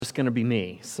just going to be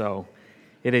me. So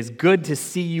it is good to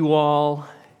see you all.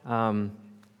 I'm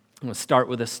going to start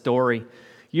with a story.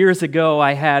 Years ago,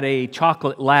 I had a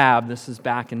chocolate lab. This is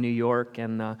back in New York.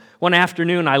 And one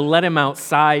afternoon, I let him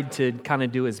outside to kind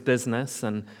of do his business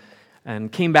and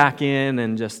came back in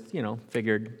and just,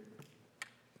 figured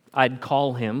I'd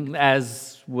call him,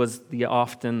 as was the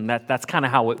often, that's kind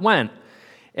of how it went.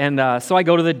 And so I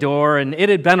go to the door, and it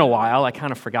had been a while. I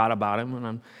kind of forgot about him. And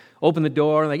I open the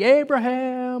door, like,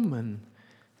 Abraham, and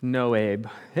no Abe.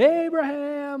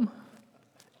 Abraham!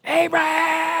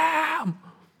 Abraham!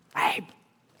 Abe!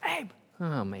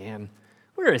 Oh, man.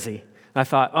 Where is he? And I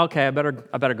thought, okay, I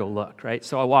better go look, right?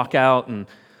 So I walk out and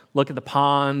look at the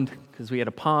pond, because we had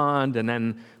a pond, and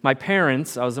then I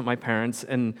was at my parents',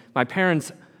 and my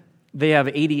parents, they have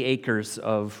 80 acres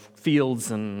of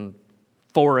fields and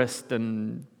forest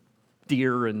and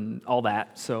deer and all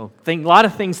that. So a lot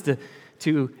of things to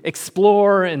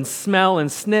explore and smell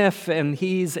and sniff, and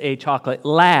he's a chocolate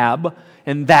lab,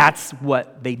 and that's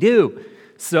what they do.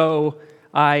 So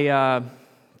I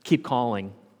keep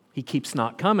calling. He keeps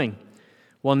not coming.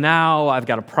 Well, now I've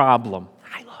got a problem.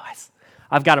 Hi, Lois.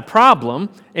 I've got a problem,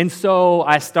 and so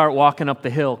I start walking up the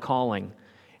hill calling.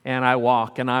 And I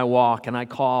walk, and I walk, and I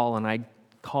call, and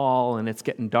it's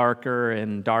getting darker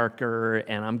and darker,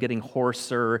 and I'm getting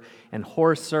hoarser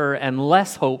and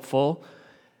less hopeful.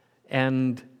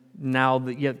 And now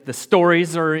the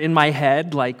stories are in my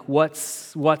head, like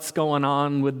what's going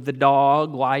on with the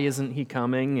dog? Why isn't he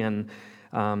coming? And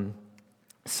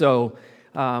so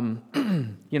I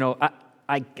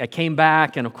came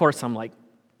back, and of course I'm like,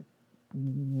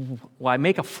 well, I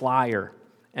make a flyer,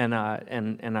 and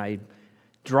I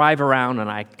drive around, and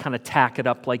I kind of tack it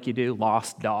up like you do,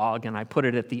 lost dog, and I put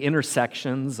it at the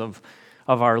intersections of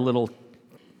our little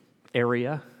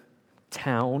area,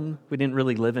 town. We didn't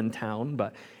really live in town,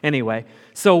 but anyway.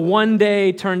 So one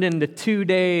day turned into 2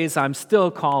 days. I'm still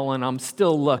calling. I'm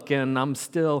still looking.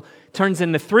 Turns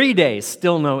into 3 days.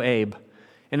 Still no Abe.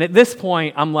 And at this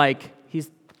point, I'm like,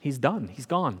 he's done. He's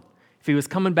gone. If he was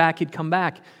coming back, he'd come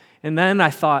back. And then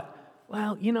I thought,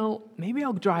 well, maybe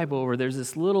I'll drive over. There's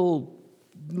this little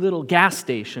gas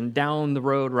station down the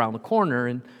road around the corner,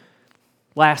 and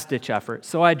last-ditch effort.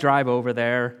 So I drive over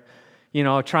there,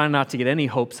 trying not to get any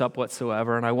hopes up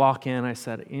whatsoever, and I walk in, I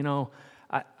said,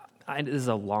 this is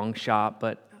a long shot,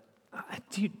 but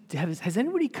has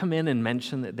anybody come in and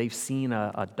mentioned that they've seen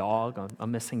a dog, a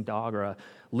missing dog, or a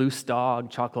loose dog,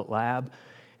 chocolate lab?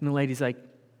 And the lady's like,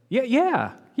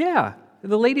 yeah.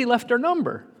 The lady left her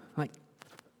number. I'm like,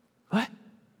 what?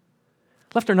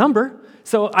 Left her number?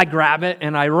 So I grab it,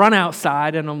 and I run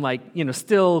outside, and I'm like,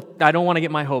 still, I don't want to get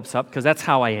my hopes up, because that's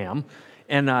how I am.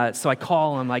 And so I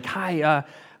call, and I'm like, hi,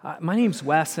 my name's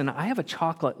Wes, and I have a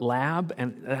chocolate lab,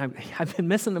 and I've been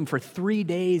missing him for 3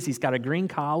 days. He's got a green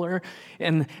collar,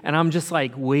 and I'm just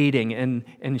like waiting,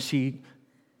 and she,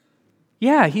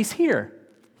 yeah, he's here.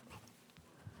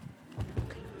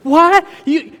 What?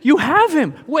 You have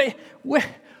him? Where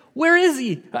is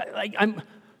he?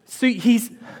 So he's,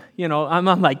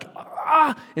 I'm like,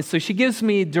 and so she gives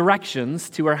me directions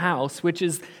to her house, which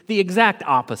is the exact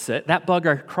opposite. That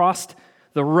bugger crossed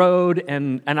the road,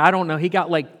 and I don't know, he got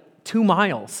like 2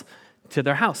 miles to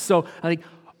their house. So I'm like,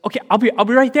 okay, I'll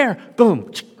be right there.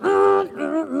 Boom.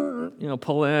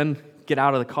 Pull in, get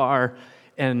out of the car,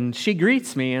 and she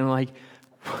greets me, and I'm like,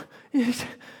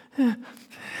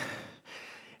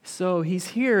 so he's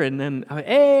here, and then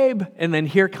Abe, and then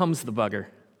here comes the bugger.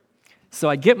 So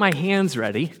I get my hands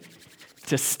ready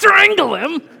to strangle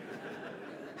him,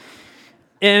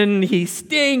 and he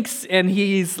stinks, and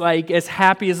he's like as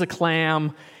happy as a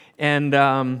clam,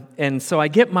 and so I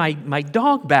get my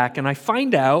dog back, and I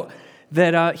find out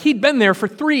that he'd been there for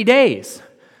 3 days.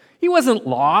 He wasn't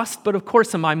lost, but of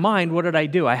course in my mind, what did I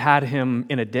do? I had him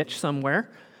in a ditch somewhere.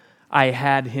 I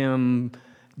had him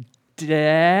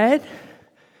dead.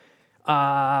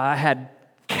 I had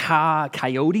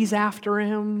coyotes after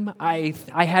him. I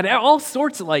had all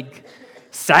sorts of like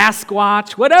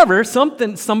Sasquatch, whatever,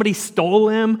 somebody stole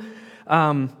him.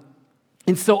 And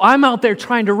so I'm out there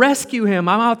trying to rescue him.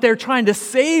 I'm out there trying to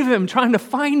save him, trying to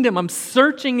find him. I'm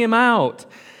searching him out.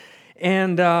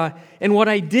 And what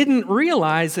I didn't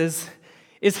realize is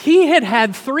he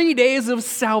had 3 days of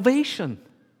salvation.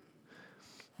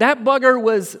 That bugger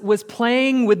was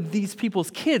playing with these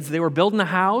people's kids. They were building a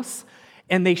house,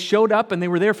 and they showed up, and they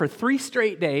were there for 3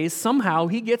 straight days. Somehow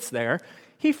he gets there.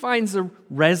 He finds a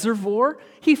reservoir.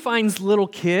 He finds little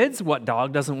kids. What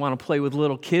dog doesn't want to play with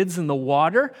little kids in the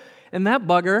water? And that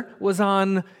bugger was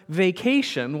on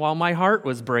vacation while my heart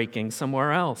was breaking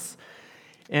somewhere else.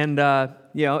 And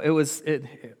it was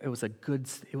a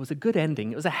good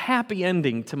ending. It was a happy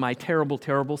ending to my terrible,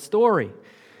 terrible story.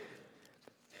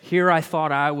 Here I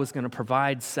thought I was going to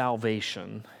provide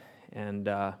salvation, and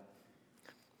I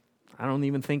don't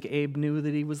even think Abe knew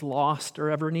that he was lost or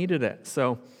ever needed it.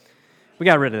 So we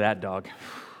got rid of that dog.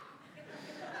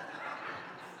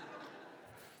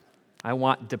 I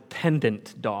want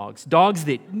dependent dogs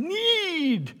that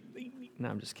need. No,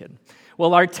 I'm just kidding.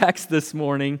 Well, our text this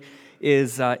morning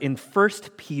is in 1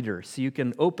 Peter. So you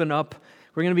can open up.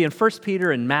 We're going to be in 1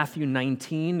 Peter and Matthew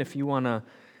 19 if you want to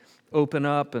open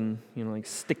up and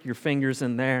stick your fingers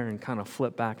in there and kind of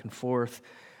flip back and forth.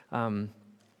 We're in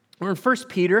 1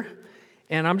 Peter,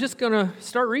 and I'm just going to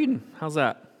start reading. How's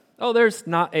that? Oh, there's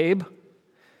not Abe.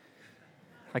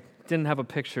 I didn't have a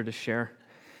picture to share.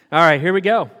 All right, here we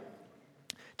go.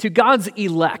 To God's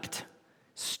elect,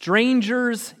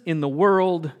 strangers in the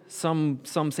world, some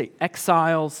say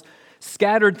exiles,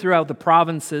 scattered throughout the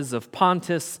provinces of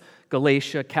Pontus,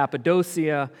 Galatia,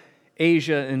 Cappadocia,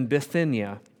 Asia, and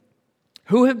Bithynia,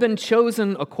 who have been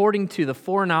chosen according to the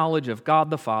foreknowledge of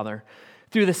God the Father,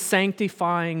 through the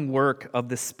sanctifying work of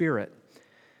the Spirit,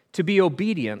 to be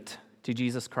obedient to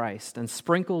Jesus Christ and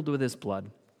sprinkled with His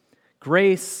blood.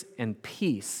 Grace and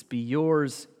peace be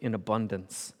yours in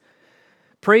abundance.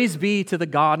 Praise be to the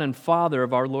God and Father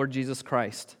of our Lord Jesus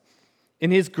Christ.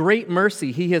 In His great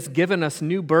mercy, He has given us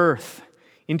new birth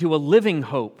into a living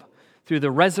hope through the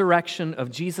resurrection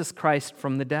of Jesus Christ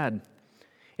from the dead,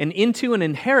 and into an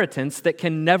inheritance that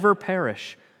can never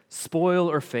perish, spoil,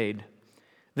 or fade.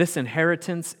 This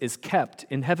inheritance is kept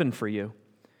in heaven for you,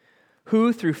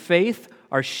 who through faith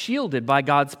are shielded by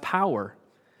God's power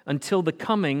until the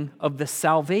coming of the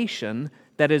salvation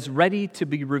that is ready to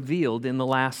be revealed in the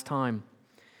last time.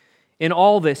 In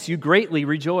all this you greatly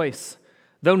rejoice,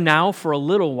 though now for a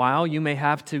little while you may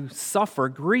have to suffer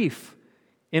grief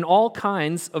in all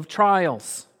kinds of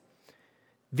trials.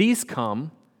 These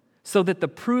come so that the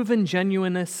proven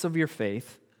genuineness of your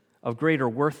faith, of greater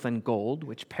worth than gold,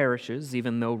 which perishes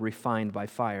even though refined by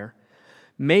fire,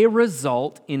 may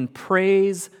result in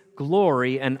praise,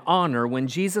 glory, and honor when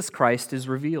Jesus Christ is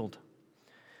revealed.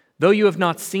 Though you have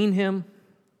not seen Him,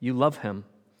 you love Him.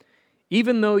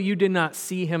 Even though you did not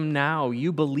see Him now,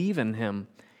 you believe in Him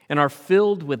and are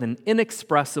filled with an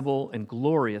inexpressible and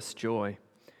glorious joy.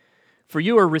 For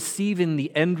you are receiving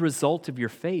the end result of your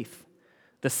faith,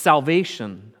 the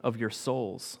salvation of your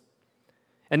souls.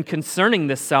 And concerning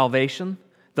this salvation,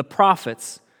 the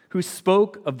prophets who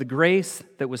spoke of the grace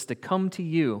that was to come to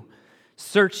you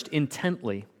searched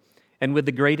intently and with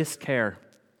the greatest care,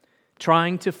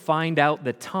 trying to find out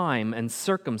the time and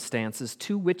circumstances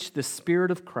to which the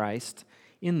Spirit of Christ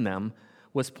in them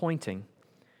was pointing,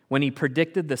 when He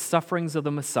predicted the sufferings of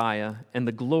the Messiah and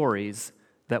the glories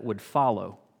that would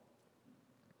follow.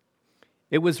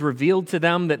 It was revealed to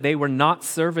them that they were not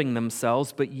serving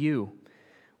themselves, but you,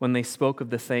 when they spoke of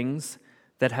the things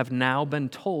that have now been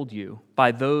told you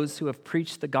by those who have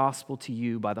preached the gospel to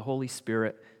you by the Holy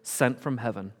Spirit sent from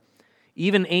heaven.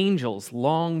 Even angels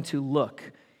long to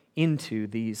look into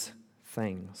these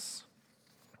things.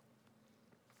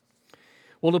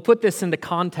 Well, to put this into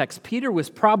context, Peter was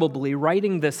probably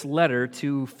writing this letter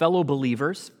to fellow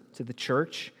believers, to the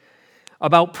church,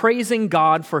 about praising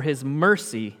God for His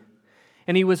mercy,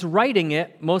 and he was writing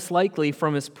it most likely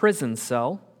from his prison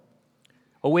cell,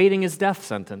 awaiting his death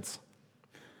sentence.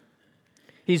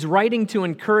 He's writing to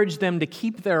encourage them to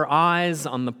keep their eyes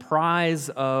on the prize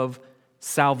of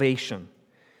salvation,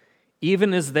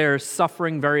 even as they're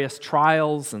suffering various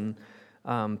trials and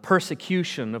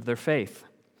persecution of their faith.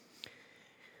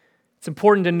 It's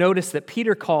important to notice that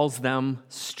Peter calls them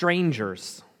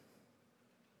strangers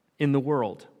in the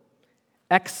world,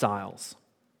 exiles.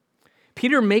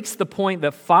 Peter makes the point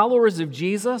that followers of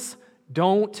Jesus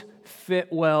don't fit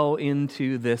well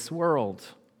into this world.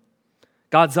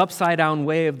 God's upside-down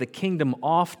way of the kingdom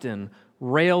often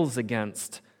rails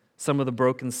against some of the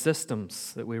broken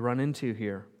systems that we run into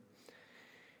here.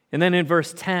 And then in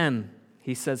verse 10,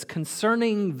 he says,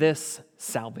 concerning this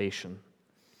salvation.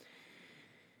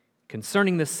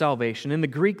 Concerning this salvation. In the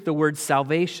Greek, the word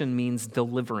salvation means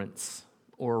deliverance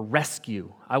or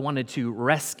rescue. I wanted to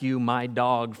rescue my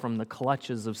dog from the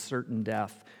clutches of certain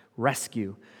death.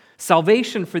 Rescue.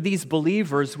 Salvation for these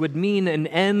believers would mean an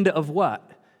end of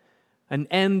what? An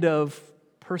end of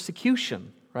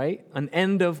persecution, right? An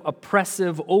end of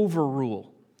oppressive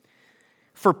overrule.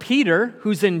 For Peter,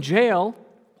 who's in jail,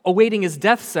 awaiting his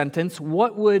death sentence,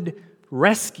 what would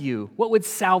rescue, what would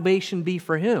salvation be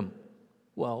for him?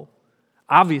 Well,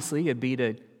 obviously it'd be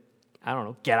to,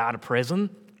 get out of prison,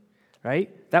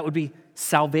 right? That would be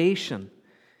salvation.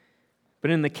 But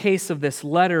in the case of this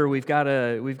letter, we've got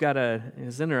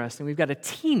it's interesting, we've got a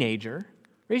teenager.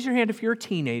 Raise your hand if you're a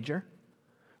teenager.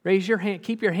 Raise your hand,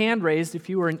 keep your hand raised if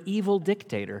you were an evil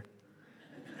dictator.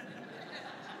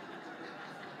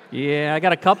 Yeah, I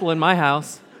got a couple in my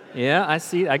house. Yeah, I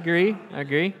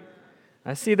agree.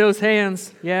 I see those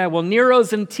hands. Yeah, well,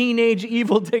 Nero's a teenage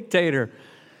evil dictator,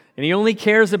 and he only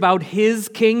cares about his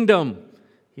kingdom.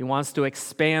 He wants to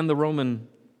expand the Roman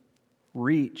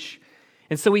reach.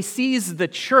 And so he sees the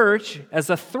church as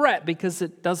a threat because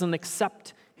it doesn't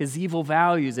accept his evil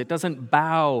values. It doesn't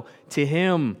bow to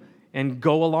him and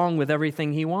go along with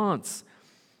everything he wants.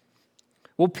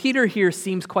 Well, Peter here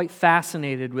seems quite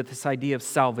fascinated with this idea of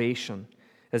salvation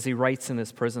as he writes in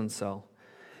his prison cell.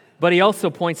 But he also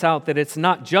points out that it's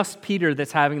not just Peter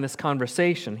that's having this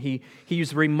conversation.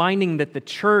 He's reminding that the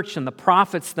church and the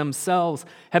prophets themselves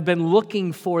have been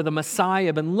looking for the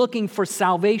Messiah, been looking for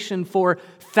salvation for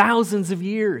thousands of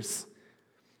years.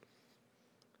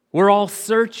 We're all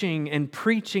searching and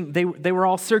preaching. They were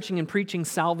all searching and preaching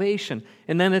salvation.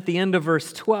 And then at the end of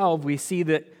verse 12, we see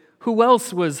that who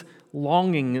else was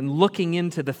longing and looking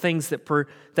into the things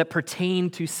that pertain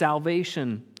to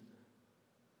salvation?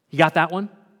 You got that one?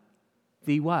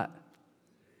 The what?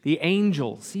 The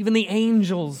angels. Even the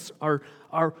angels are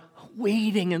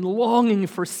waiting and longing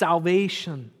for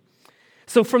salvation.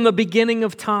 So from the beginning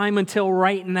of time until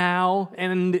right now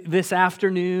and this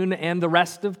afternoon and the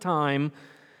rest of time,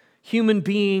 human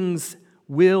beings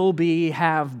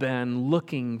have been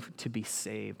looking to be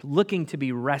saved, looking to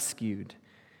be rescued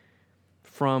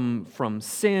from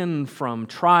sin, from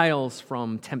trials,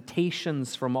 from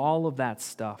temptations, from all of that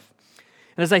stuff.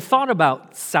 And as I thought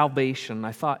about salvation,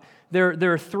 I thought there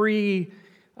are three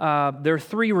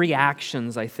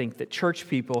reactions, I think, that church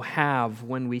people have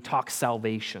when we talk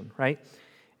salvation, right?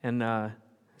 And let's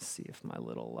see if my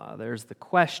little, there's the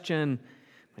question.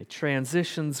 My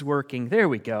transition's working. There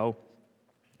we go.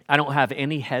 I don't have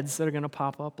any heads that are going to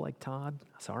pop up like Todd.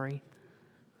 Sorry.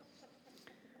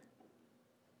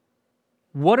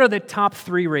 What are the top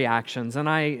three reactions?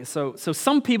 And so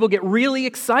some people get really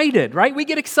excited, right? We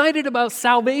get excited about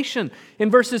salvation. In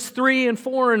verses 3 and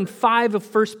 4 and 5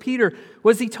 of 1 Peter,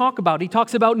 what does he talk about? He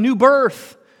talks about new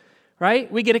birth, right?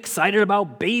 We get excited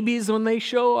about babies when they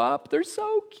show up. They're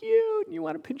so cute. You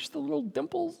want to pinch the little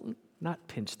dimples? Not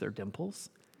pinch their dimples.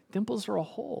 Dimples are a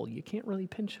hole. You can't really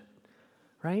pinch it,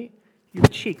 right? Your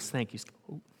cheeks, thank you.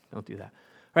 Oh, don't do that.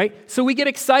 Right? So we get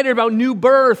excited about new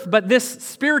birth, but this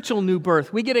spiritual new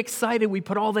birth, we get excited. We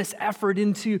put all this effort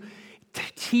into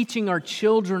teaching our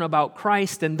children about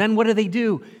Christ, and then what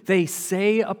do? They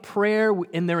say a prayer,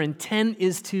 and their intent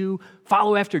is to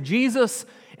follow after Jesus,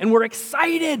 and we're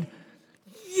excited.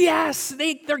 Yes,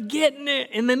 they're getting it.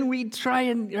 And then we try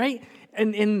and, right?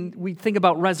 And we think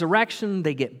about resurrection.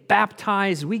 They get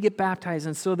baptized. We get baptized,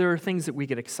 and so there are things that we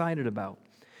get excited about.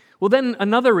 Well, then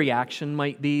another reaction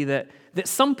might be that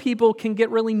some people can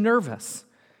get really nervous.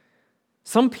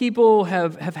 Some people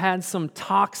have had some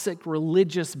toxic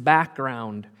religious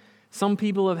background. Some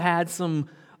people have had some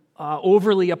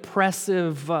overly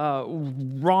oppressive,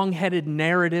 wrong-headed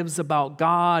narratives about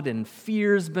God, and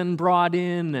fear's been brought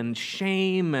in, and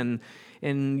shame, and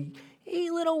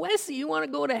hey, little Wesley, you want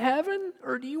to go to heaven,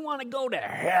 or do you want to go to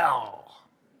hell?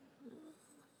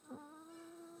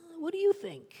 What do you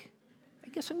think? I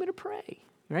guess I'm going to pray,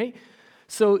 right?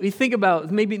 So you think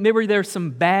about maybe there's some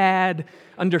bad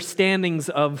understandings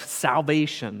of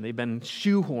salvation. They've been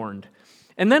shoehorned.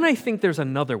 And then I think there's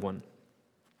another one.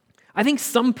 I think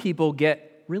some people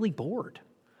get really bored.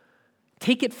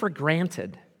 Take it for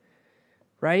granted,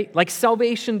 right? Like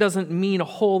salvation doesn't mean a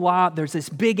whole lot. There's this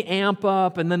big amp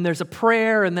up, and then there's a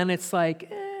prayer, and then it's like,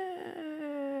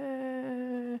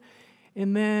 and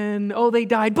then, oh, they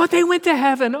died, but they went to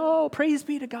heaven. Oh, praise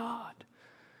be to God.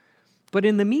 But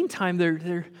in the meantime,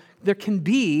 there can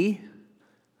be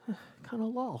kind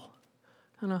of lull,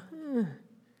 kind of,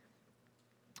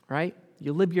 right?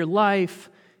 You live your life,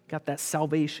 got that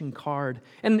salvation card.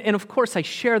 And of course, I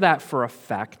share that for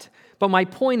effect. But my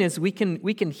point is we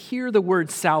can hear the word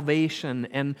salvation,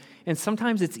 and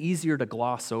sometimes it's easier to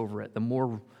gloss over it. The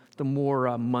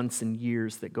more months and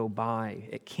years that go by,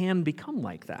 it can become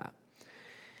like that.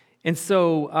 And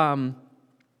so,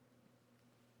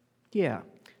 yeah.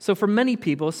 So for many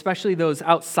people, especially those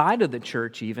outside of the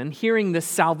church even, hearing this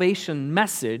salvation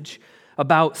message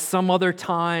about some other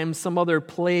time, some other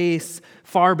place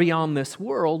far beyond this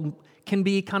world can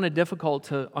be kind of difficult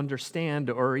to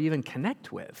understand or even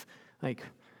connect with. Like,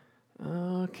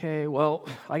 okay, well,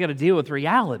 I got to deal with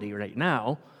reality right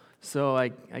now, so I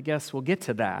guess we'll get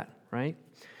to that, right?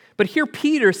 But here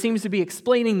Peter seems to be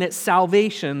explaining that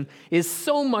salvation is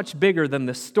so much bigger than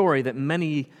the story that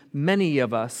many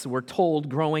of us were told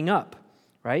growing up,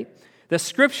 right? The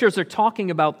scriptures are talking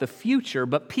about the future,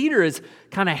 but Peter is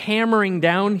kind of hammering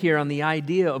down here on the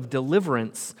idea of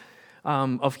deliverance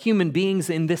of human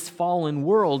beings in this fallen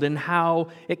world and how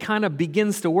it kind of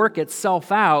begins to work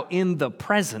itself out in the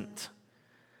present.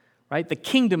 Right? The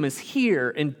kingdom is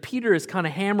here, and Peter is kind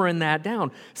of hammering that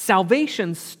down.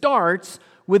 Salvation starts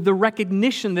with the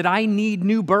recognition that I need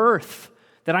new birth,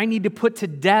 that I need to put to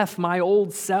death my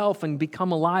old self and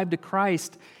become alive to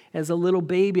Christ as a little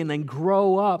baby and then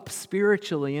grow up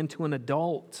spiritually into an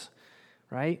adult,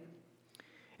 right?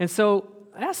 And so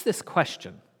I ask this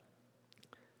question.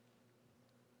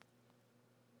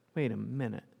 Wait a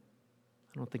minute.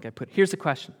 I don't think I put... Here's the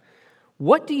question.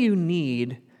 What do you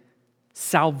need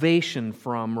salvation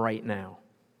from right now?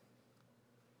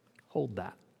 Hold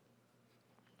that.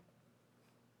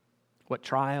 What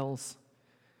trials?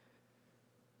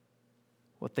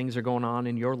 What things are going on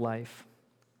in your life?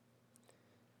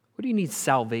 What do you need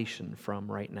salvation from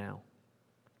right now?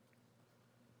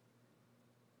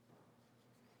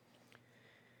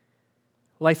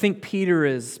 Well, I think Peter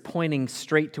is pointing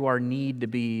straight to our need to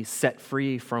be set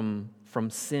free from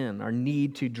sin, our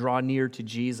need to draw near to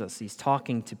Jesus. He's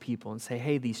talking to people and say,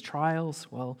 hey, these trials,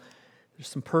 well, there's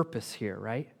some purpose here,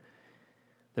 right?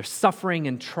 There's suffering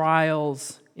and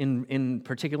trials, in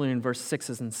particularly in verse 6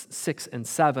 and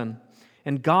 7.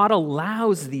 And God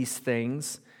allows these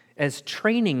things as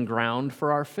training ground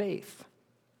for our faith.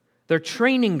 They're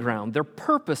training ground. They're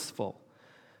purposeful.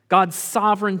 God's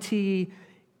sovereignty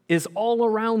is all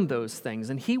around those things,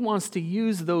 and He wants to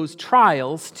use those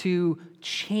trials to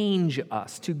change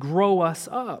us, to grow us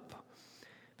up.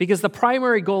 Because the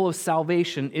primary goal of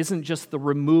salvation isn't just the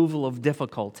removal of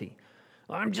difficulty.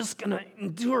 I'm just going to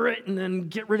endure it and then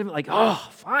get rid of it like, oh,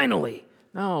 finally.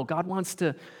 No, God wants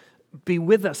to be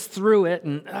with us through it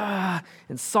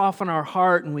and soften our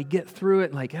heart, and we get through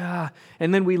it like, and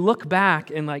then we look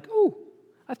back and like, oh,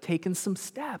 I've taken some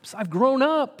steps. I've grown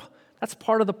up. That's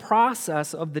part of the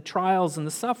process of the trials and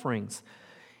the sufferings,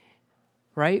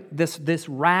 right? This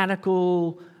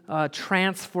radical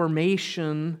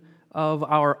transformation of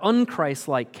our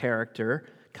un-Christ-like character,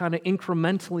 kind of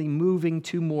incrementally moving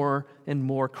to more and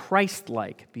more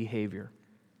Christ-like behavior.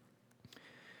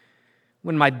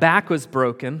 When my back was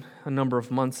broken a number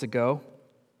of months ago,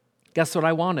 guess what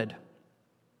I wanted?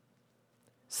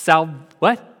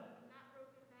 What?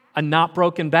 A not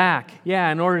broken back.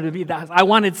 Yeah, in order to be that, I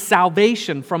wanted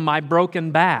salvation from my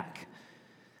broken back.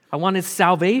 I wanted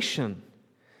salvation.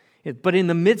 But in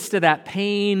the midst of that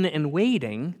pain and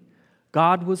waiting,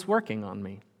 God was working on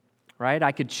me, right?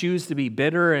 I could choose to be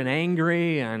bitter and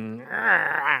angry,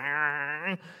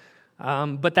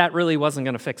 but that really wasn't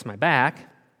going to fix my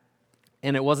back,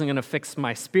 and it wasn't going to fix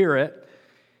my spirit,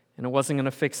 and it wasn't going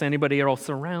to fix anybody else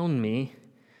around me.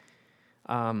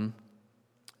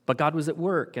 But God was at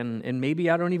work, and maybe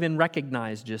I don't even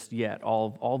recognize just yet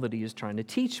all that He is trying to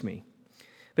teach me.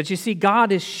 But you see,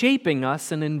 God is shaping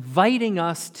us and inviting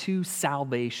us to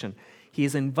salvation. He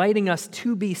is inviting us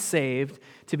to be saved,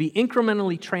 to be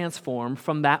incrementally transformed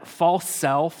from that false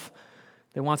self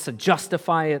that wants to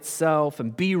justify itself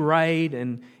and be right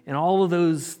and all of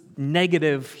those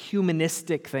negative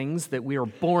humanistic things that we are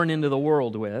born into the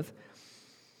world with,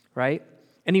 right?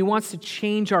 And He wants to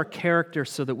change our character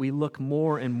so that we look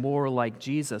more and more like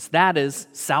Jesus. That is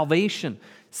salvation.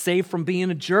 Saved from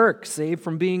being a jerk, saved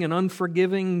from being an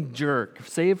unforgiving jerk,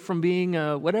 saved from being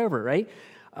whatever, right?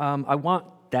 I want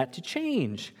that to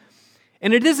change.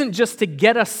 And it isn't just to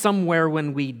get us somewhere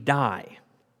when we die.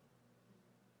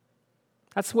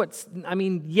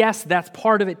 Yes, that's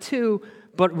part of it too,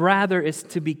 but rather it's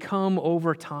to become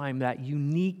over time that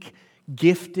unique,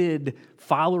 gifted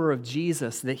follower of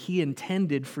Jesus that He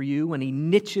intended for you when He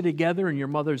knit you together in your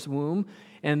mother's womb,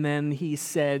 and then He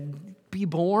said, be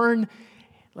born.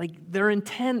 Like, they're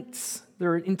intentions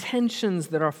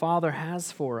that our Father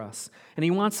has for us. And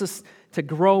He wants us to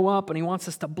grow up, and He wants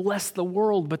us to bless the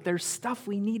world, but there's stuff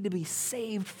we need to be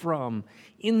saved from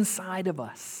inside of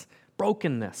us.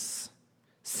 Brokenness,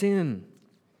 sin.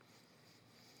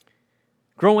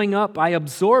 Growing up, I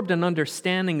absorbed an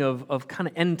understanding of kind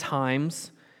of end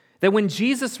times, that when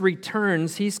Jesus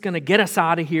returns, He's going to get us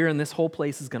out of here and this whole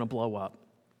place is going to blow up.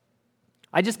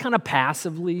 I just kind of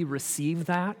passively received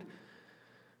that.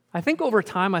 I think over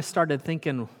time I started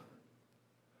thinking,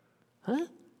 it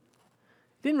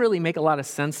didn't really make a lot of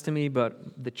sense to me,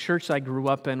 but the church I grew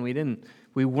up in,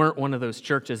 we weren't one of those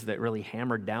churches that really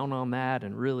hammered down on that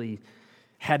and really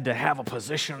had to have a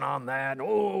position on that.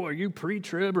 Oh, are you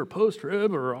pre-trib or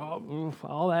post-trib or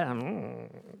all that?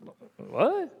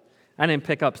 What? I didn't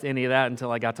pick up any of that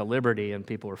until I got to Liberty and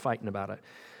people were fighting about it.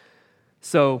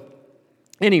 So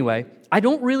anyway, I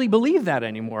don't really believe that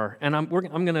anymore, and I'm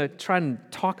going to try and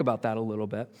talk about that a little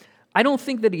bit. I don't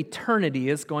think that eternity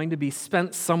is going to be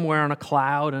spent somewhere on a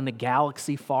cloud in a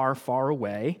galaxy far, far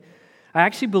away. I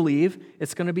actually believe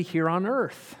it's going to be here on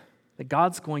earth, that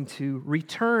God's going to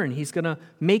return. He's going to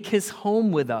make his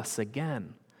home with us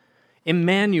again.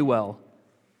 Emmanuel,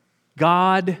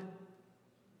 God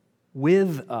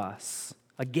with us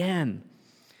again.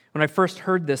 When I first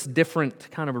heard this different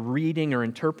kind of reading or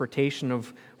interpretation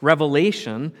of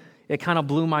Revelation, it kind of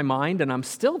blew my mind, and I'm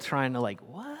still trying to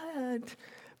what?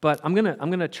 But I'm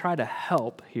gonna try to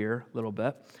help here a little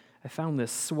bit. I found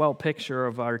this swell picture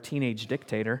of our teenage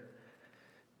dictator.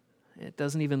 It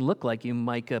doesn't even look like you,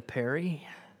 Micah Perry.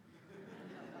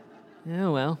 Yeah,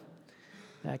 well,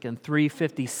 back in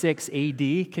 356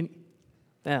 A.D.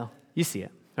 Well, you see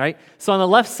it, right? So on the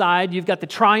left side, you've got the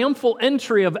triumphal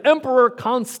entry of Emperor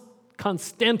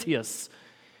Constantius.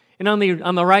 And on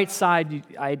the right side,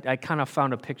 I kind of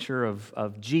found a picture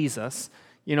of Jesus.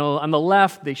 You know, on the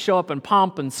left, they show up in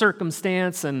pomp and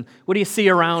circumstance, and what do you see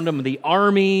around them? The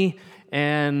army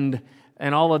and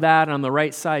all of that. And on the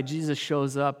right side, Jesus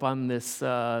shows up on this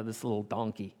little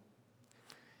donkey.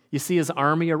 You see his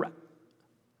army around.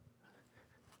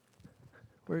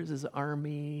 Where's his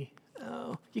army?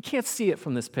 Oh, you can't see it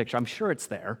from this picture. I'm sure it's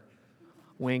there.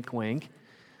 Wink, wink.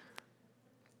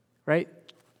 Right?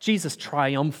 Jesus'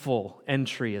 triumphal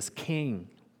entry as king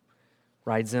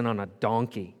rides in on a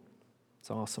donkey. It's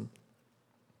awesome.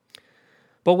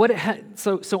 But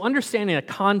so understanding the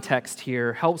context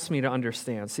here helps me to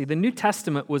understand. See, the New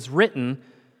Testament was written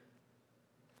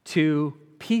to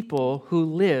people who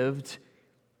lived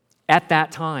at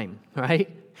that time, right?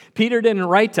 Peter didn't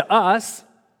write to us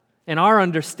in our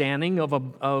understanding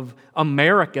of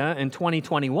America in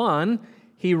 2021.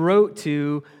 He wrote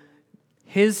to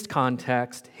his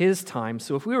context, his time.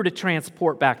 So if we were to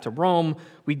transport back to Rome,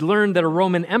 we'd learn that a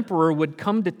Roman emperor would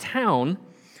come to town,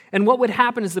 and what would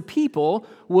happen is the people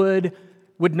would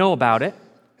know about it.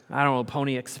 I don't know,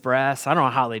 Pony Express, I don't know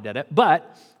how they did it,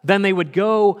 but then they would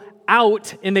go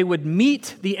out and they would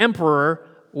meet the emperor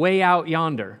way out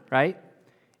yonder, right?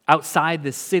 Outside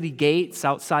the city gates,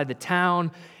 outside the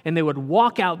town, and they would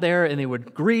walk out there and they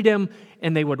would greet him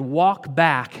and they would walk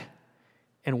back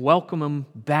and welcome him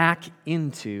back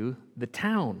into the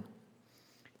town,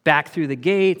 back through the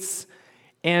gates.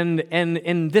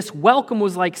 And this welcome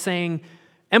was like saying,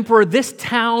 Emperor, this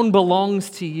town belongs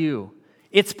to you.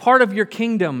 It's part of your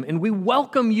kingdom, and we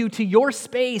welcome you to your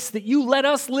space that you let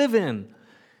us live in,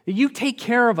 that you take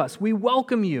care of us. We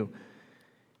welcome you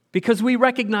because we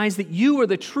recognize that you are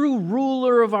the true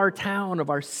ruler of our town, of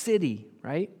our city,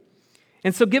 right?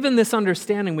 And so given this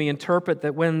understanding, we interpret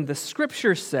that when the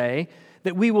scriptures say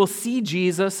that we will see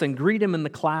Jesus and greet him in the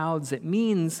clouds, I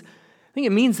think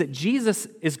it means that Jesus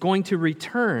is going to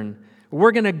return.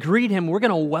 We're going to greet him. We're going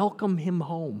to welcome him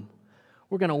home.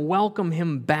 We're going to welcome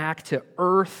him back to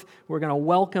earth. We're going to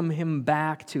welcome him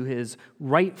back to his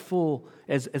rightful,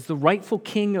 as the rightful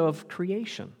king of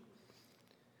creation.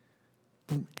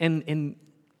 And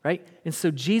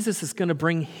so Jesus is going to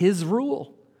bring his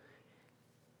rule.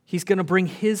 He's going to bring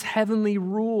his heavenly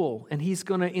rule, and he's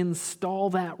going to install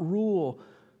that rule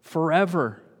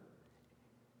forever.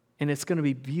 And it's going to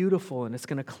be beautiful, and it's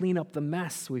going to clean up the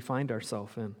mess we find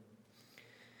ourselves in.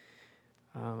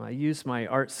 I used my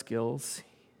art skills.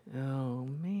 Oh,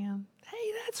 man.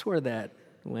 Hey, that's where that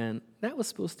went. That was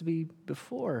supposed to be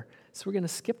before. So we're going to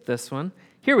skip this one.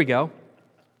 Here we go.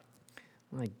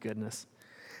 My goodness.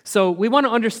 So we want to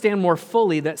understand more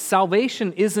fully that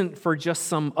salvation isn't for just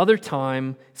some other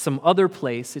time, some other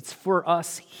place. It's for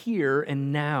us here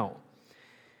and now.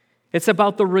 It's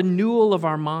about the renewal of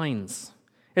our minds.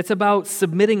 It's about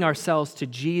submitting ourselves to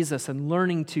Jesus and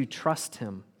learning to trust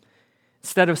him.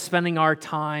 Instead of spending our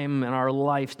time and our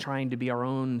life trying to be our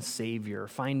own savior,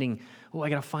 finding, I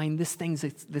got to find this thing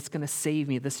that's going to save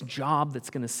me, this job that's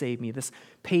going to save me, this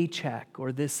paycheck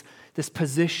or this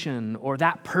position or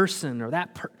that person or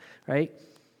right?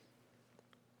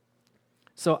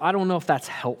 So I don't know if that's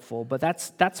helpful, but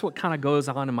that's what kind of goes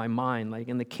on in my mind. Like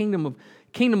in the kingdom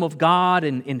of God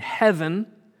and in heaven,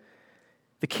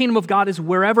 the kingdom of God is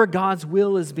wherever God's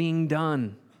will is being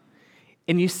done.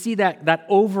 And you see that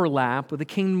overlap with the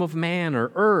kingdom of man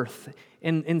or earth.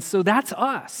 And so that's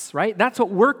us, right? That's what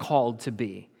we're called to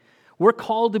be. We're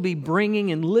called to be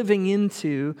bringing and living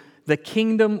into the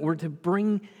kingdom. We're to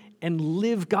bring and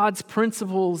live God's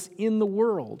principles in the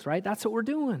world, right? That's what we're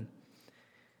doing.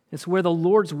 It's where the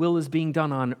Lord's will is being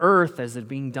done on earth as it's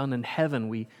being done in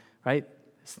heaven. Right?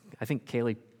 I think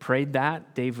Kaylee prayed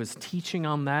that. Dave was teaching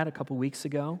on that a couple weeks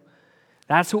ago.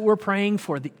 That's what we're praying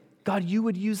for. God, you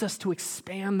would use us to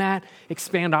expand that,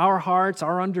 expand our hearts,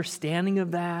 our understanding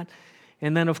of that.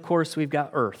 And then, of course, we've got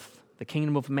earth, the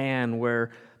kingdom of man,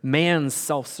 where man's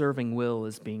self-serving will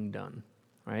is being done,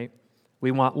 right? We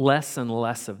want less and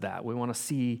less of that. We want to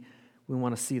see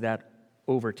that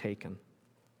overtaken.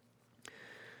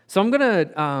 So we're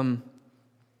going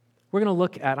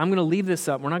to leave this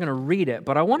up. We're not going to read it,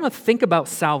 but I want to think about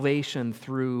salvation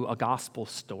through a gospel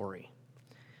story.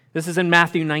 This is in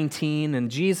Matthew 19,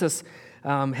 and Jesus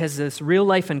has this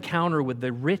real-life encounter with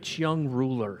the rich young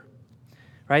ruler.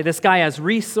 Right? This guy has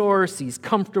resource, he's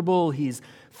comfortable, he's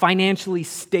financially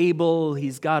stable,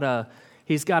 he's got a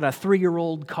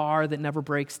 3-year-old car that never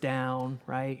breaks down,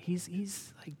 right?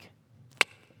 He's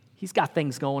got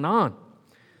things going on.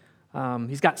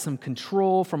 He's got some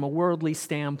control from a worldly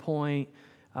standpoint.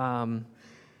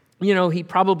 He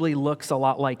probably looks a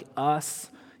lot like us.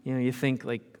 You think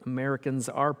like Americans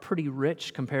are pretty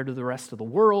rich compared to the rest of the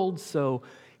world, so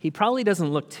he probably doesn't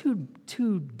look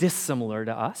too dissimilar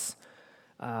to us.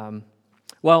 The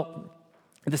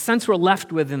sense we're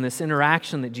left with in this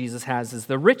interaction that Jesus has is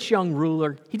the rich young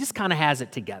ruler, he just kind of has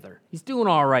it together. He's doing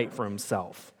all right for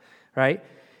himself, right?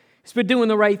 He's been doing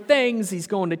the right things. He's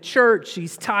going to church.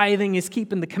 He's tithing. He's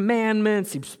keeping the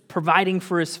commandments. He's providing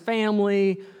for his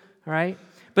family, right?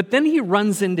 But then he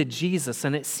runs into Jesus,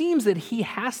 and it seems that he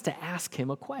has to ask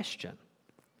him a question.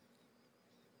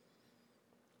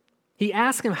 He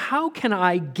asks him, how can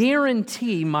I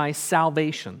guarantee my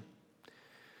salvation?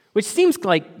 Which seems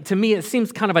like, to me, it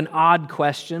seems kind of an odd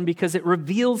question because it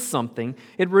reveals something.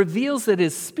 It reveals that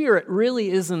his spirit really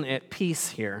isn't at peace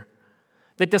here.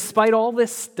 That despite all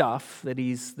this stuff that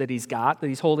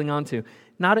he's holding on to,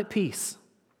 not at peace.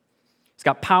 He's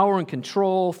got power and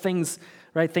control, things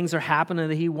are happening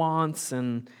that he wants,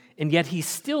 and yet he's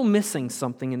still missing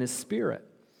something in his spirit.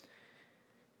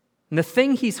 And the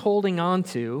thing he's holding on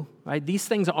to, right, these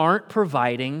things aren't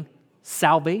providing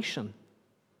salvation.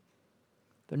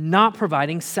 They're not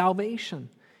providing salvation.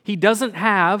 He doesn't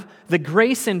have the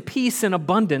grace and peace and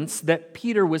abundance that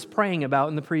Peter was praying about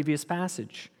in the previous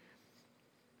passage.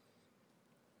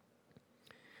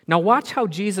 Now watch how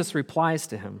Jesus replies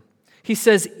to him. He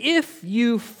says, if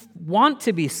you want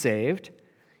to be saved,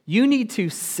 you need to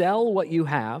sell what you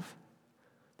have.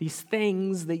 These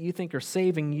things that you think are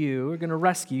saving you, are going to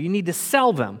rescue you. You need to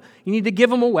sell them. You need to give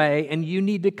them away, and you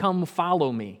need to come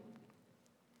follow me.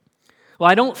 Well,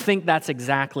 I don't think that's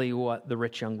exactly what the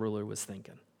rich young ruler was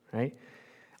thinking, right?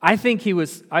 I think he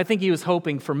was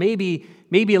hoping for maybe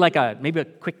a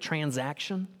quick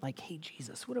transaction. Like, hey,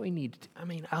 Jesus, what do I need to do? I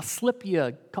mean, I'll slip you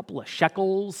a couple of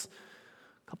shekels,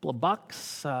 a couple of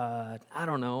bucks. I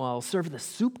don't know. I'll serve the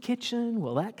soup kitchen.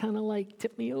 Will that kind of like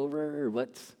tip me over? Right?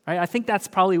 I think that's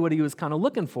probably what he was kind of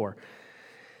looking for.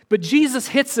 But Jesus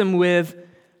hits him with,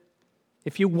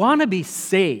 if you want to be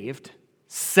saved,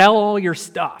 sell all your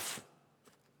stuff.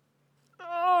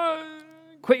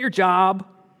 Quit your job.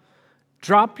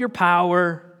 Drop your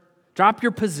power, drop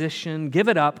your position, give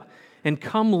it up, and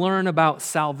come learn about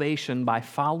salvation by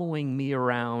following me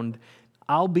around.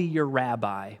 I'll be your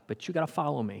rabbi, but you got to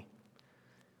follow me.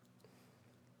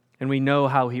 And we know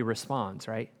how he responds,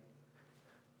 right?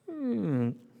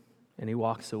 And he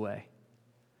walks away.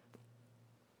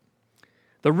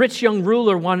 The rich young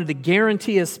ruler wanted to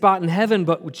guarantee a spot in heaven,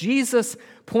 but Jesus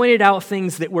pointed out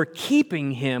things that were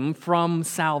keeping him from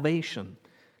salvation.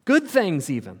 Good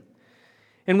things even.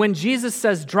 And when Jesus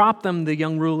says, drop them, the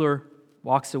young ruler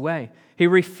walks away. He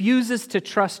refuses to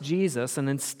trust Jesus and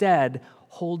instead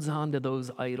holds on to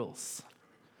those idols.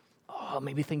 Oh,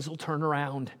 maybe things will turn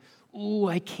around. Ooh,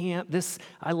 I can't.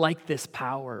 I like this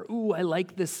power. Ooh, I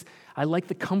like this. I like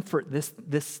the comfort this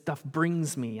stuff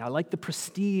brings me. I like the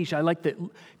prestige. I like that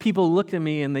people look at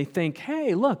me and they think,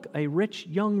 hey, look, a rich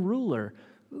young ruler.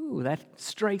 Ooh, that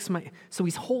strikes my... So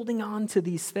he's holding on to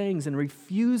these things and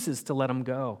refuses to let them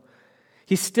go.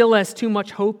 He still has too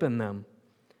much hope in them.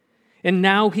 And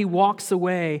now he walks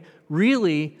away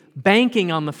really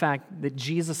banking on the fact that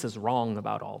Jesus is wrong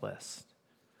about all this.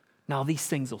 Now these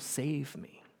things will save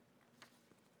me.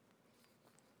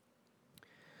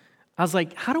 I was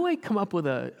like, how do I come up with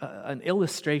an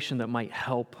illustration that might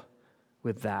help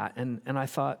with that? And I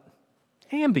thought,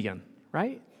 Ambien,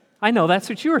 right? I know that's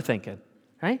what you were thinking,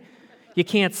 right? You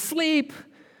can't sleep.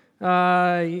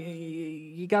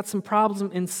 You got some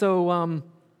problems, and so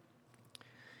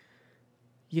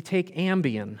you take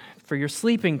Ambien for your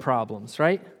sleeping problems,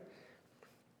 right?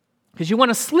 Because you want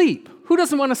to sleep. Who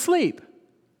doesn't want to sleep?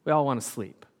 We all want to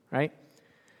sleep, right?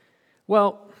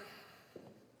 Well,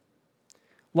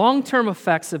 long-term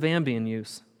effects of Ambien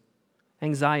use: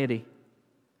 anxiety,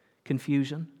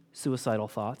 confusion, suicidal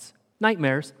thoughts,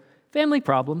 nightmares, family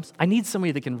problems. I need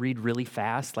somebody that can read really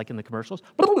fast, like in the commercials.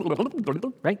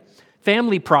 Right?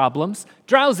 Family problems,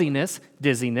 drowsiness,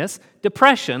 dizziness,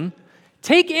 depression.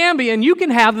 Take Ambien, you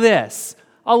can have this: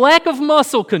 a lack of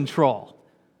muscle control,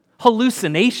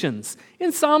 hallucinations,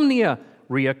 insomnia,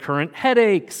 recurrent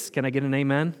headaches. Can I get an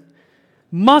amen?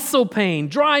 Muscle pain,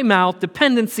 dry mouth,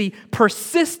 dependency,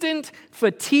 persistent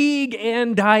fatigue,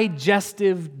 and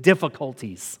digestive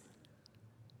difficulties.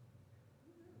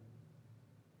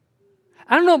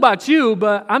 I don't know about you,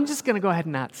 but I'm just going to go ahead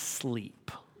and not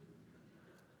sleep.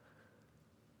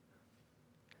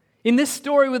 In this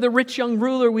story with the rich young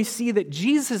ruler, we see that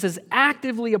Jesus is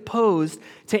actively opposed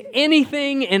to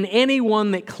anything and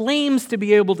anyone that claims to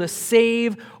be able to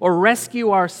save or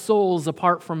rescue our souls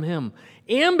apart from him.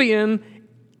 Ambien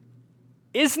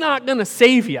is not going to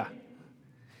save you.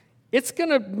 It's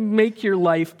going to make your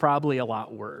life probably a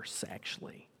lot worse,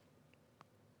 actually.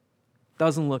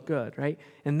 Doesn't look good, right?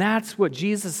 And that's what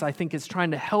Jesus, I think, is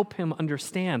trying to help him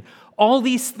understand. All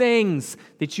these things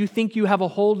that you think you have a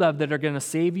hold of that are going to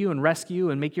save you and rescue you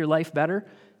and make your life better,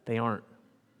 they aren't.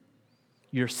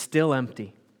 You're still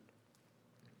empty.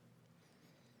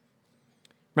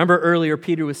 Remember earlier,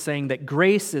 Peter was saying that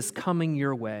grace is coming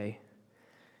your way.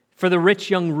 For the rich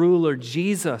young ruler,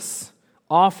 Jesus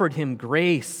offered him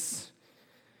grace,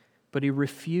 but he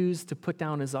refused to put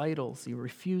down his idols. He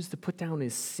refused to put down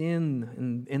his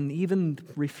sin and even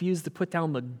refused to put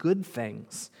down the good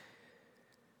things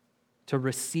to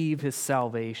receive his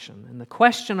salvation. And the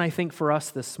question, I think, for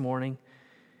us this morning,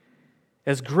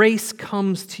 as grace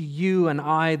comes to you and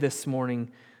I this morning,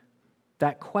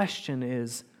 that question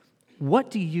is,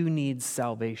 what do you need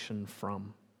salvation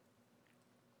from?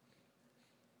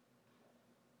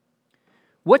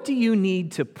 What do you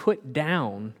need to put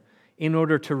down in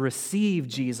order to receive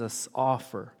Jesus'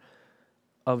 offer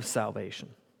of salvation?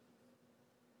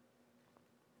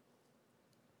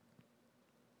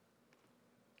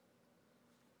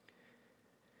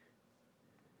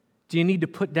 Do you need to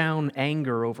put down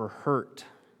anger over hurt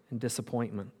and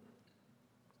disappointment?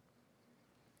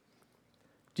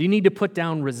 Do you need to put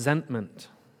down resentment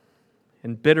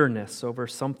and bitterness over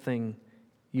something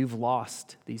you've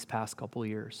lost these past couple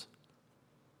years?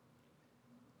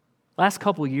 Last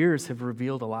couple years have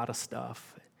revealed a lot of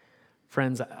stuff.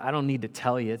 Friends, I don't need to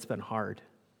tell you, it's been hard.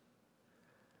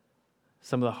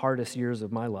 Some of the hardest years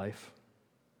of my life.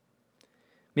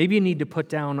 Maybe you need to put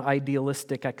down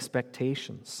idealistic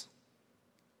expectations.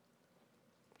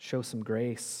 Show some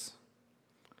grace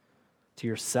to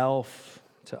yourself,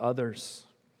 to others.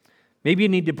 Maybe you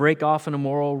need to break off an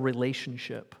immoral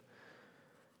relationship.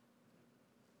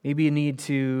 Maybe you need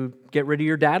to get rid of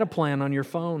your data plan on your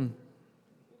phone,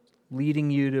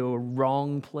 leading you to a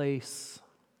wrong place.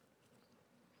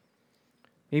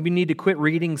 Maybe you need to quit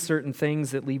reading certain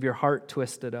things that leave your heart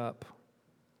twisted up,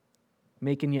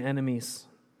 making you enemies,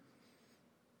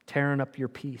 tearing up your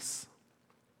peace.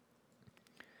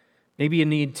 Maybe you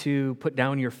need to put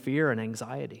down your fear and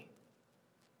anxiety.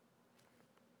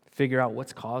 Figure out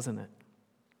what's causing it.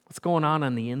 What's going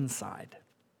on the inside,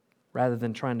 rather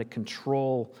than trying to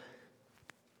control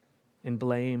and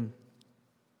blame.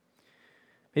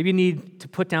 Maybe you need to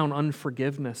put down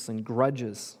unforgiveness and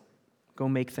grudges. Go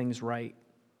make things right.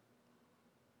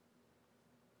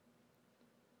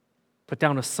 Put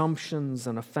down assumptions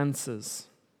and offenses.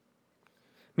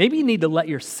 Maybe you need to let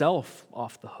yourself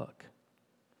off the hook.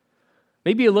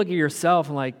 Maybe you look at yourself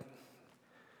and like,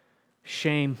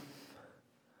 shame.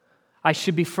 I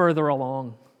should be further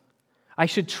along. I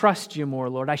should trust you more,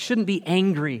 Lord. I shouldn't be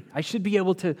angry. I should be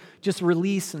able to just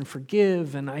release and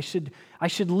forgive, and I should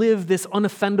live this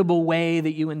unoffendable way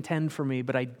that you intend for me,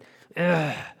 but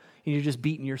and you're just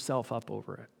beating yourself up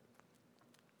over it.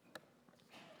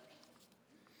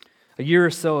 A year or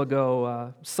so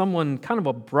ago, someone kind of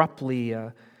abruptly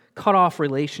cut off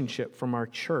relationship from our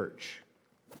church.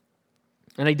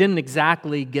 And I didn't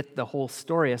exactly get the whole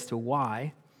story as to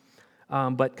why,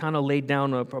 but kind of laid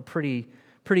down a pretty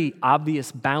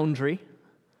obvious boundary.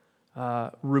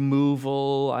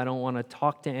 Removal, I don't want to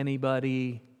talk to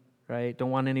anybody, right? Don't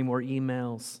want any more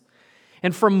emails.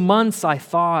 And for months I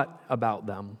thought about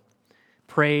them,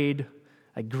 prayed,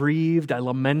 I grieved, I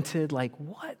lamented, like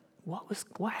what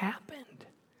happened?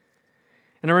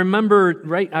 And I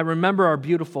remember our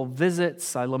beautiful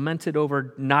visits. I lamented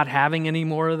over not having any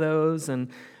more of those. And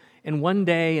one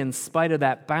day, in spite of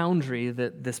that boundary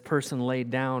that this person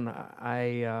laid down,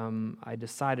 I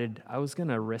decided I was going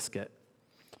to risk it.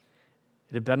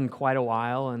 It had been quite a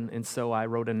while, and so I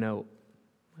wrote a note.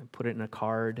 I put it in a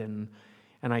card, and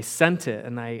I sent it,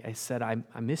 and I said,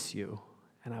 I miss you,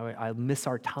 and I miss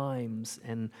our times,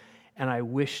 and I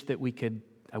wish we could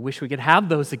have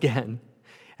those again.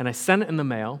 And I sent it in the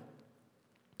mail,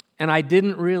 and I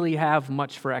didn't really have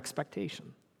much for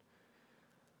expectation.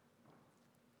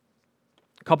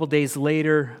 A couple days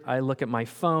later, I look at my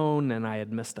phone, and I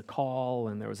had missed a call,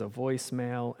 and there was a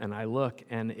voicemail, and I look,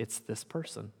 and it's this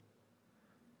person.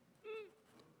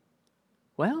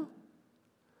 Well,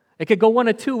 it could go one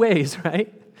of two ways,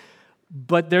 right?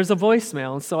 But there's a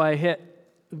voicemail, and so I hit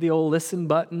the old listen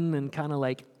button and kind of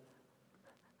like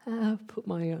put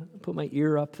my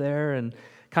ear up there, and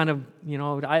kind of,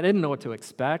 I didn't know what to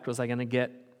expect. Was I going to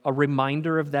get a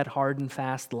reminder of that hard and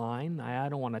fast line? I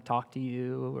don't want to talk to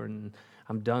you, and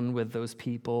I'm done with those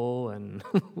people, and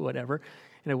whatever.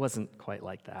 And it wasn't quite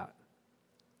like that.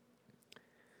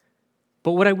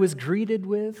 But what I was greeted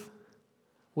with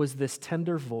was this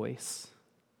tender voice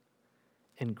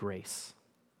and grace.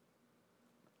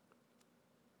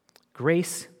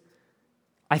 Grace,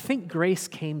 I think grace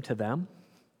came to them.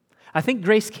 I think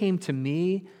grace came to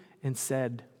me and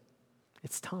said,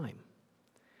 it's time.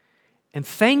 And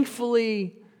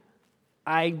thankfully,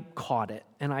 I caught it,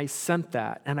 and I sent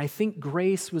that. And I think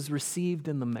grace was received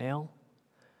in the mail.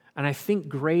 And I think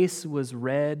grace was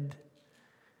read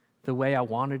the way I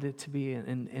wanted it to be,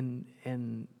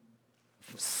 and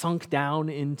sunk down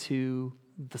into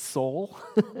the soul.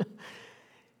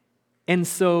 And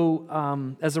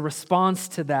so as a response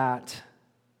to that,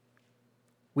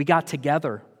 we got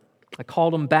together. I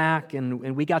called them back,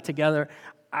 and we got together.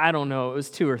 I don't know, it was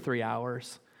 2 or 3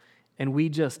 hours. And we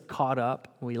just caught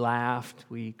up. We laughed.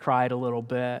 We cried a little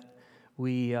bit.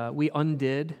 We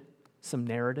undid some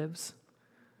narratives,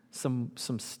 some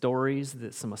stories,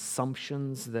 some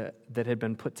assumptions that had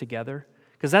been put together.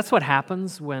 Because that's what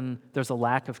happens when there's a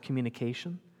lack of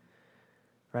communication,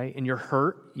 right? And you're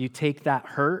hurt. You take that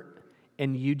hurt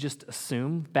and you just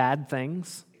assume bad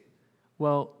things.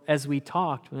 Well, as we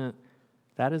talked,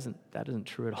 that isn't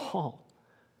true at all.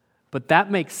 But that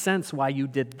makes sense why you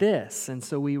did this. And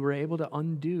so we were able to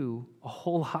undo a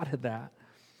whole lot of that.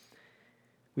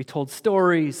 We told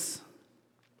stories.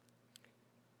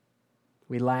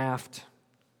 We laughed.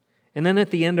 And then at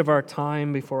the end of our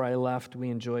time before I left, we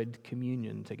enjoyed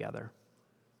communion together.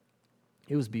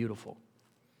 It was beautiful.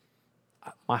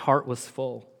 My heart was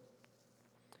full.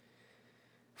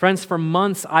 Friends, for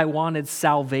months I wanted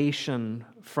salvation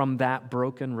from that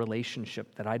broken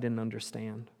relationship that I didn't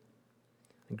understand.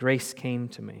 And grace came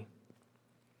to me.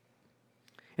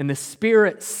 And the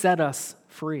Spirit set us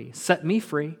free, set me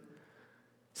free,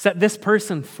 set this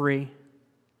person free.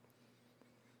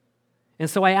 And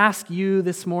so I ask you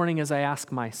this morning, as I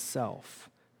ask myself,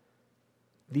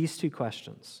 these 2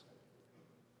 questions.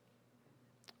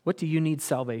 What do you need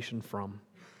salvation from?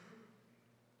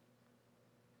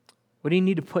 What do you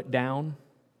need to put down?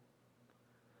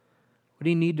 What do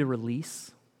you need to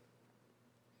release?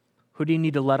 Who do you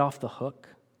need to let off the hook?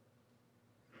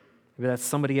 Maybe that's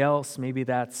somebody else. Maybe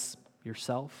that's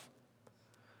yourself.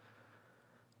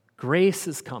 Grace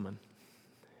is coming.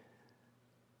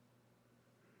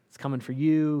 It's coming for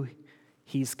you.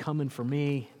 He's coming for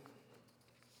me.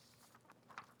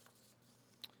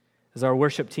 As our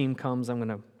worship team comes, I'm going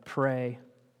to pray.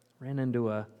 Ran into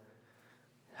a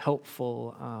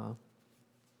helpful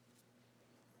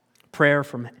prayer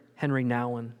from Henry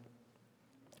Nouwen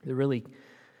that really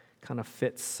kind of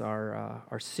fits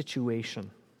our situation.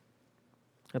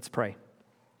 Let's pray.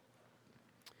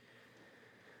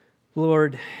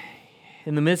 Lord,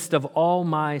 in the midst of all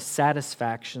my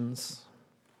satisfactions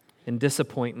and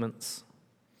disappointments,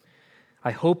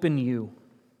 I hope in you.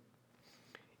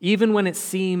 Even when it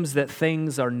seems that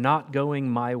things are not going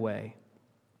my way,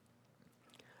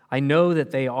 I know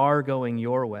that they are going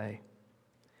your way,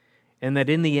 and that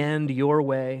in the end, your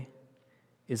way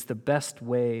is the best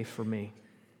way for me.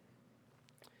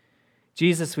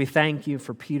 Jesus, we thank you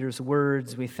for Peter's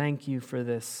words. We thank you for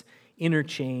this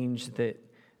interchange that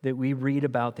we read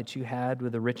about that you had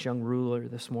with the rich young ruler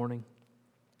this morning.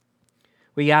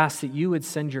 We ask that you would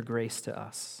send your grace to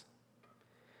us,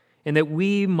 and that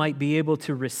we might be able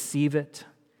to receive it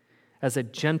as a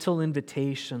gentle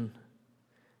invitation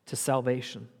to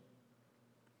salvation.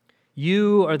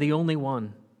 You are the only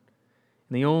one,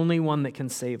 and the only one that can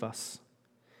save us.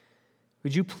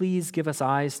 Would you please give us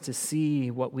eyes to see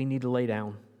what we need to lay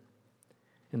down,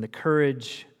 and the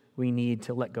courage we need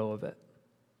to let go of it.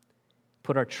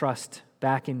 Put our trust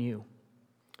back in you.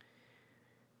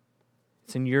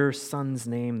 It's in your Son's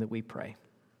name that we pray.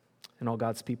 And all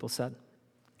God's people said,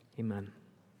 amen.